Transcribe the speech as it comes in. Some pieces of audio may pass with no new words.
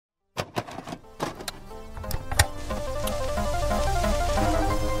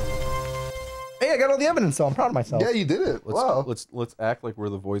Hey, I got all the evidence, so I'm proud of myself. Yeah, you did it. Wow. Let's act like we're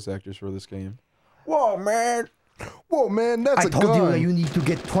the voice actors for this game. Whoa, man. Whoa, man, that's I told you that you need to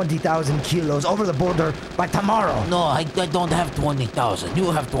get 20,000 kilos over the border by tomorrow. No, I don't have 20,000.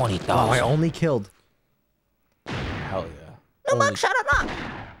 You have 20,000. Oh, I only killed. Hell yeah. No, Mug, shut up.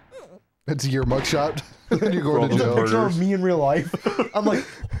 It's your mugshot. And you're going to It's a jail. picture of me in real life. I'm like,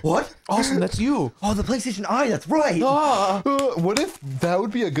 what? Awesome, that's you. Oh, the PlayStation Eye, that's right. What if that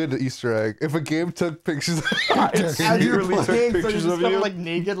would be a good Easter egg? If a game took pictures of As you're really took playing, so pictures you're of just you? like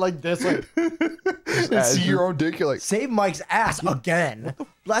naked like this. Like, and see your own dick, you're like, save Mike's ass again.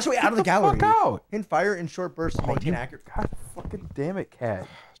 Blast way out of the gallery. Fuck out. And fire in short bursts to maintain accurate. God fucking damn it, cat.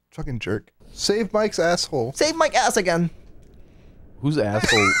 fucking jerk. Save Mike's asshole. Save Mike's ass again. Who's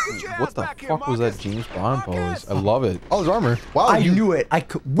asshole? What the fuck was that James Bond pose? I love it. Oh, his armor. Wow, I knew it. I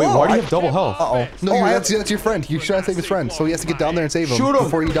could. Wait, why do you have double health? Uh-oh. No, that's your friend. You're trying to save his friend, so he has to get down there and save him Shoot him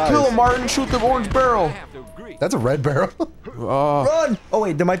before he dies. Kill him, Martin. Shoot the orange barrel. That's a red barrel. Run! Oh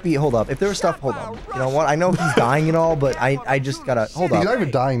wait, there might be. Hold up. If there was stuff, hold on. You know what? I know he's dying and all, but I just gotta hold He's up. not even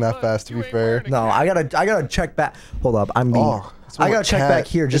dying that fast, to be fair. No, I gotta check back. Hold up. I'm being. Oh, I gotta check back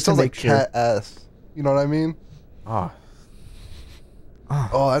here just to make sure. Cat ass. You know what I mean? Ah,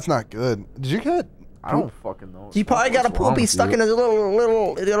 Oh, that's not good. Did your cat? I don't fucking know. He probably got a What's wrong poopy with stuck you? in his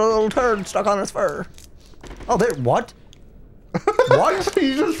little turd stuck on his fur. Oh, there. What? What?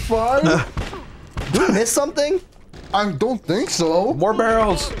 He's just fine. Did we miss something? I don't think so. More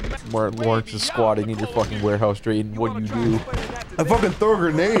barrels. Martin Lawrence is squatting in your fucking warehouse drain. What do you do? I fucking throw a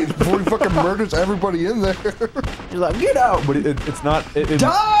grenade before he fucking murders everybody in there. You're like, get out! But it's not. It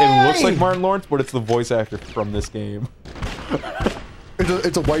looks like Martin Lawrence, but it's the voice actor from this game.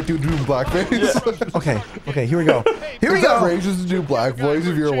 It's a white dude doing blackface. Okay. Okay. Here we go. Here we Is that go. racist to do black voice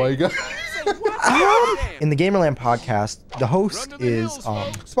if you're a white guy? In the Gamerland podcast, the host is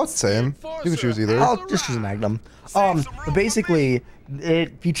It's about the same. You can choose either. I'll just choose Magnum. But basically,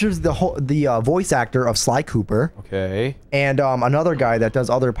 it features the voice actor of Sly Cooper. Okay. And another guy that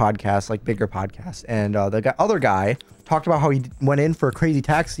does other podcasts, like bigger podcasts. And the other guy talked about how he went in for a Crazy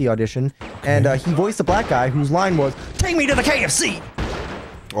Taxi audition, and he voiced a black guy whose line was, "Take me to the KFC."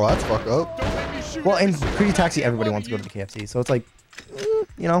 Well, that's fucked up. Well, in Crazy Taxi, everybody wants to go to the KFC, so it's like,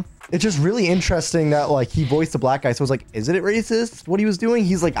 you know, it's just really interesting that like he voiced a black guy. So it's like, is it racist what he was doing?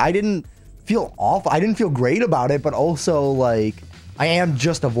 He's like, I didn't feel awful. I didn't feel great about it, but also like, I am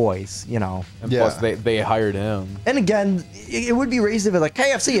just a voice, you know. And Yeah. plus, they hired him. And again, it would be racist if it like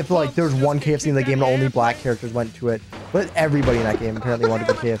KFC, if like there was one KFC in the game and only black characters went to it, but everybody in that game apparently wanted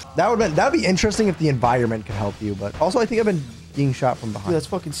to go KFC. That'd be interesting if the environment could help you. But also, I think I've been being shot from behind. Dude, that's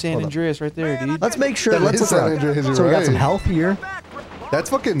fucking San Hold up. Andreas right there, dude. Let's make sure. That Let's is look San around. Andreas, you're So we got right. some health here. That's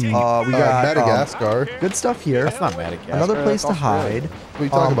fucking We got Madagascar. good stuff here. That's not Madagascar. Another place to that's hide. What are you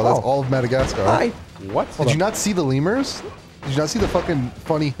talking about? That's all of Madagascar. Hi. What? Did you not see the lemurs? Did you not see the fucking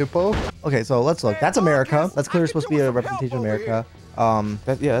funny hippo? Okay, so let's look. That's America. That's clearly supposed to be a representation of America.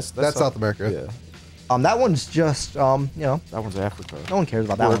 That's South America. Yeah, That one's just you know, that one's Africa. no one cares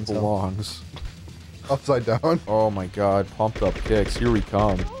about that Where one. it So. belongs. Upside down. Oh my god, pumped up kicks. Here we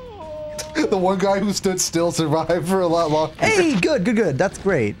come. The one guy who stood still survived for a lot longer. Hey, good. That's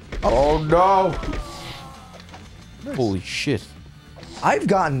great. Oh no! Holy shit. I've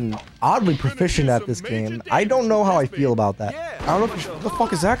gotten oddly proficient at this game. I don't know how I feel about that. I don't know what the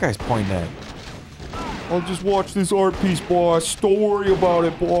fuck is that guy's pointing at? I'll just watch this art piece, boss. Don't worry about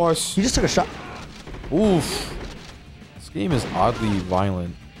it, boss. He just took a shot. Oof. This game is oddly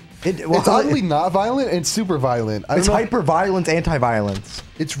violent. It's oddly not violent and super violent. I don't It's know. hyper violence, anti-violence.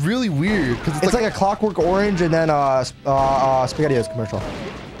 It's really weird because It's like a Clockwork Orange and then SpaghettiOs commercial.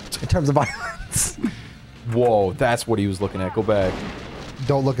 In terms of violence. Whoa, that's what he was looking at. Go back.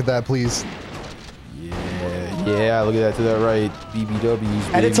 don't look at that, please. Yeah, look at that to that right.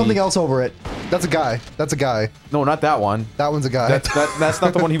 BBWs, Edit something else over it. That's a guy. That's a guy. No, not that one. That one's a guy. That's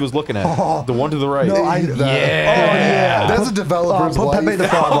not the one he was looking at. Oh. The one to the right. No, I- That- Yeah. That's a developer's Put Pepe the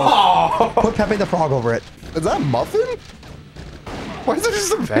life. Frog over. Put Pepe the Frog over it. Is that a muffin? Why is it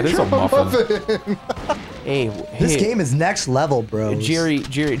just a That is picture a of muffin. Hey, This hey, game is next level, bro. Jerry,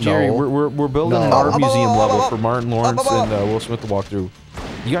 No. we're building No. an art museum level for Martin Lawrence and Will Smith to walk through.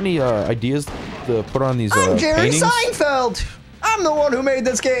 You got any ideas to put on these I'm Jerry paintings? Seinfeld. I'm the one who made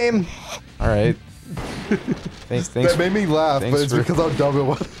this game. All right. Thanks. That made me laugh, but thanks it's for- because how dumb it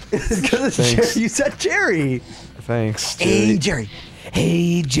was. It's because it's Thanks. Jerry. You said Jerry. Thanks. Hey, Jerry.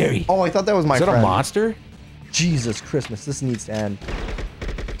 Hey, Jerry. Oh, I thought that was my Is that friend. a monster? Jesus Christmas, this needs to end.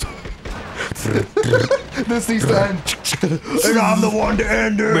 This needs to end. And I'm the one to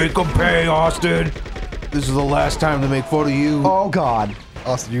end it. Make them pay, Austin. This is the last time to make fun of you. Oh God.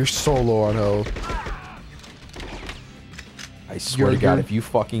 Austin, you're so low on health. I swear to God, if you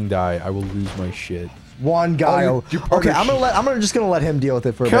fucking die, I will lose my shit. One guy. Oh, Okay, I'm just gonna let him deal with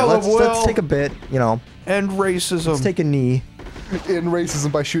it for a bit. Let's take a bit, you know. End racism. Let's take a knee. In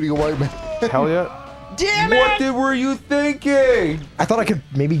racism by shooting a white man. Hell yeah. Damn What were you thinking? I thought I could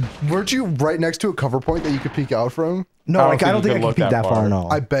maybe. Weren't you right next to a cover point that you could peek out from? No, I don't think I can peek that far. No.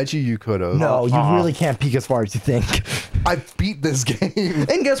 I bet you could have. No, you really can't peek as far as you think. I beat this game.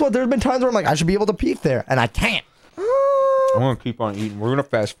 And guess what? There's been times where I'm like, I should be able to peek there, and I can't. I'm gonna keep on eating. We're gonna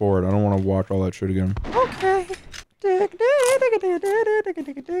fast forward. I don't want to watch all that shit again. Okay.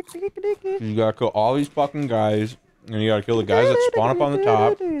 You gotta kill all these fucking guys, and you gotta kill the guys that spawn up on the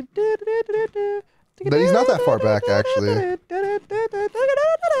top. But he's not that far back, actually.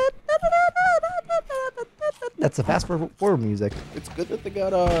 That's the fast forward music. It's good that they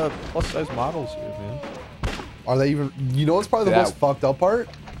got plus size models here, man. Are they even? You know what's probably the most fucked up part?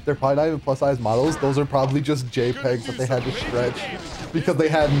 They're probably not even plus size models. Those are probably just JPEGs that they had to stretch because they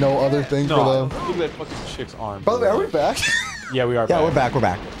had no other thing for them. Look at that fucking chick's arm. By the way, are we back? Yeah, we are. Yeah, we're back. We're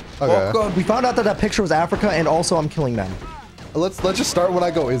back. Okay. Well, we found out that picture was Africa, and also I'm killing them. Let's just start when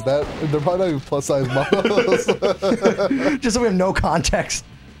I go. Is that they're probably not even plus size models? Just so we have no context.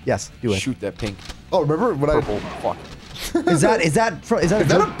 Yes, do it. Shoot that pink. Oh, remember when Purple. Fuck. Is that Is that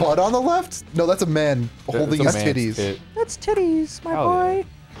a butt on the left? No, that's a man holding his titties. That's titties, my Hell boy. yeah.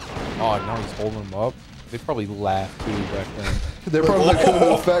 Oh, now he's holding them up. They probably laughed too back then. They're probably like,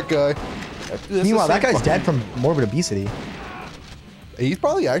 oh, fat guy. Meanwhile, that guy's dead from morbid obesity. He's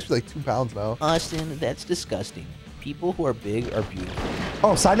probably actually like 2 pounds now. Austin, that's disgusting. People who are big are beautiful.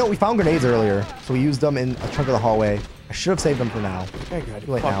 Oh, side note, we found grenades earlier, so we used them in a chunk of the hallway. I should have saved them for now. That guy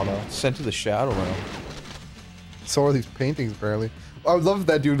Too late now, though. sent to the shadow realm. So are these paintings, apparently. I would love if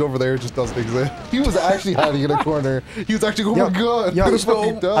that dude over there just doesn't exist. He was actually hiding in a corner. He was actually, oh my god, yo, I'm gonna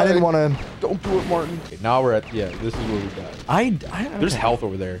fucking die. I didn't want to. Don't do it, Martin. Okay, now we're at, yeah, this is where we died. There's health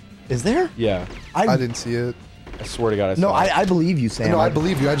over there. Is there? Yeah. I didn't see it. I swear to God, I saw No, it. I believe you, Sam. No, I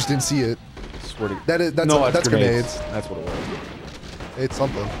believe you. I just didn't see it. I swear to That's grenades. That's what it was. It's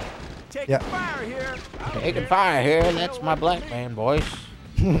something. Yeah. Taking fire here. That's my black man, boys.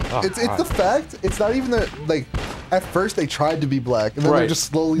 Oh, It's the fact. It's not even that, like, at first they tried to be black, and then they're just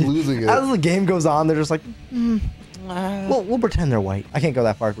slowly losing it. As the game goes on, they're just like, we'll pretend they're white. I can't go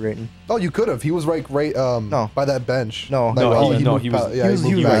that far for Grayton. Oh, you could have. He was right by that bench. No. Like, he moved was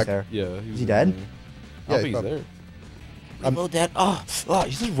moved right back. there. Yeah. Is he dead? I don't think he's there. Reload that. Oh,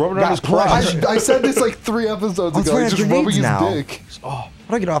 He's just rubbing on his crushed. crotch. I said this like 3 episodes Let's ago. run He's just grenades rubbing his now. dick. How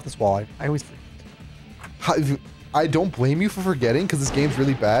do I get off this wall? I always forget. I don't blame you for forgetting because this game's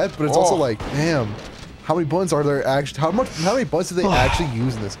really bad, but it's also like, damn, how many buttons are there actually? How many buttons do they actually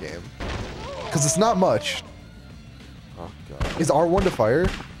use in this game? Because it's not much. Oh God. Is R1 to fire?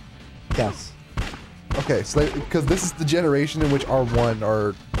 Yes. Okay, so because this is the generation in which R1,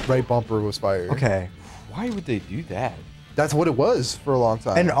 our right bumper, was fired. Okay. Why would they do that? That's what it was for a long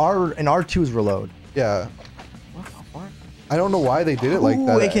time. And R2 is reload. Yeah. What the fuck? I don't know why they did it like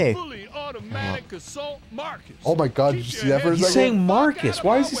that. AK. Oh my god, did you see that for a He's second? saying Marcus.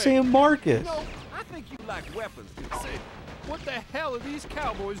 Why is he saying Marcus? I think you lack weapons, Sid. What the hell are these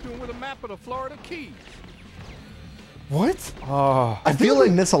cowboys doing with a map of the Florida Keys? What? Oh, I feel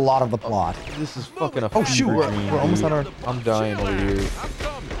like miss a lot of the plot. this is fucking a Oh shoot, fever we're dream, almost dude. on our. I'm dying over here. I'm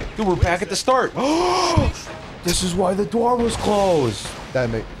coming. Dude, we're back at the start. This is why the door was closed.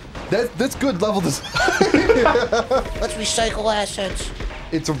 That's good level design. let's recycle assets.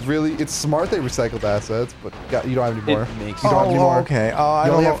 It's smart they recycled assets, but you don't have any more. It makes You don't have any more. Okay. I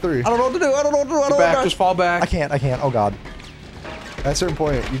You don't only know. have 3. I don't know what to do. I don't know what to do. I don't know back. what to Just fall back. I can't. Oh god. At a certain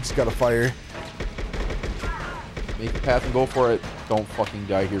point, you just gotta fire. Make the path and go for it. Don't fucking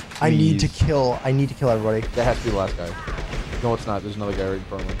die here, please. I need to kill everybody. That has to be the last guy. No, it's not. There's another guy right in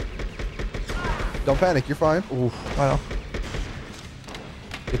front of him. Don't panic, you're fine. Oof. I know.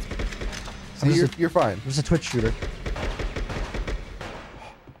 See, you're fine. There's a Twitch shooter.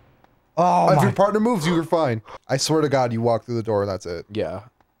 Oh If my. your partner moves, you're fine. I swear to God, you walk through the door and that's it. Yeah.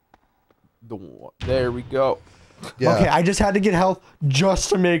 There we go. Yeah. Okay, I just had to get health just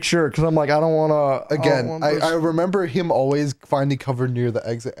to make sure, because I'm like, I don't want to. Again, I remember him always finding cover near the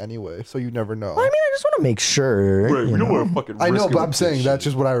exit anyway, so you never know. I mean, I just want to make sure. Right, we you don't know. want to fucking. I know, risk but it I'm with saying this that's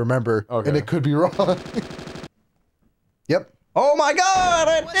shit. just what I remember, Okay. and it could be wrong. Yep. Oh my god!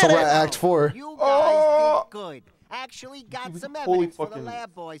 I did So we're it! at Act 4. You guys did good. Actually got some Holy evidence for the fucking-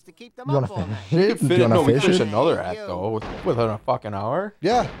 lab boys to keep them You want up to all night. finish it? Do you want to we finish finished it? another act though within a fucking hour.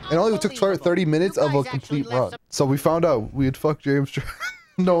 Yeah, it only took 30 minutes You of a guys complete actually left run. So we found out we'd fuck James Charles.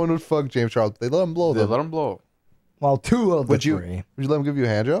 No one would fuck James Charles. They let him blow They them. let him blow. Well, 2 of the Would you 3. let him give you a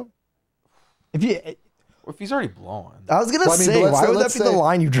hand job? If he's already blowing. I was gonna Well, I mean, say, but why would that let's be the say-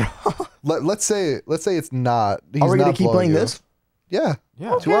 line you draw? Let's say it's not. He's Are we gonna not keep blowing playing you. this? Yeah.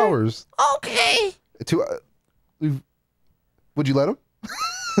 Yeah. 2 hours. Okay. 2. Would you let him?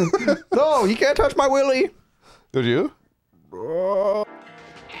 No, he can't touch my willy. Would you?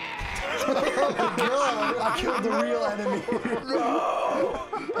 I killed the real enemy.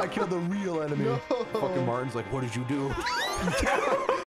 I killed the real enemy. Fucking Martin's like, what did you do?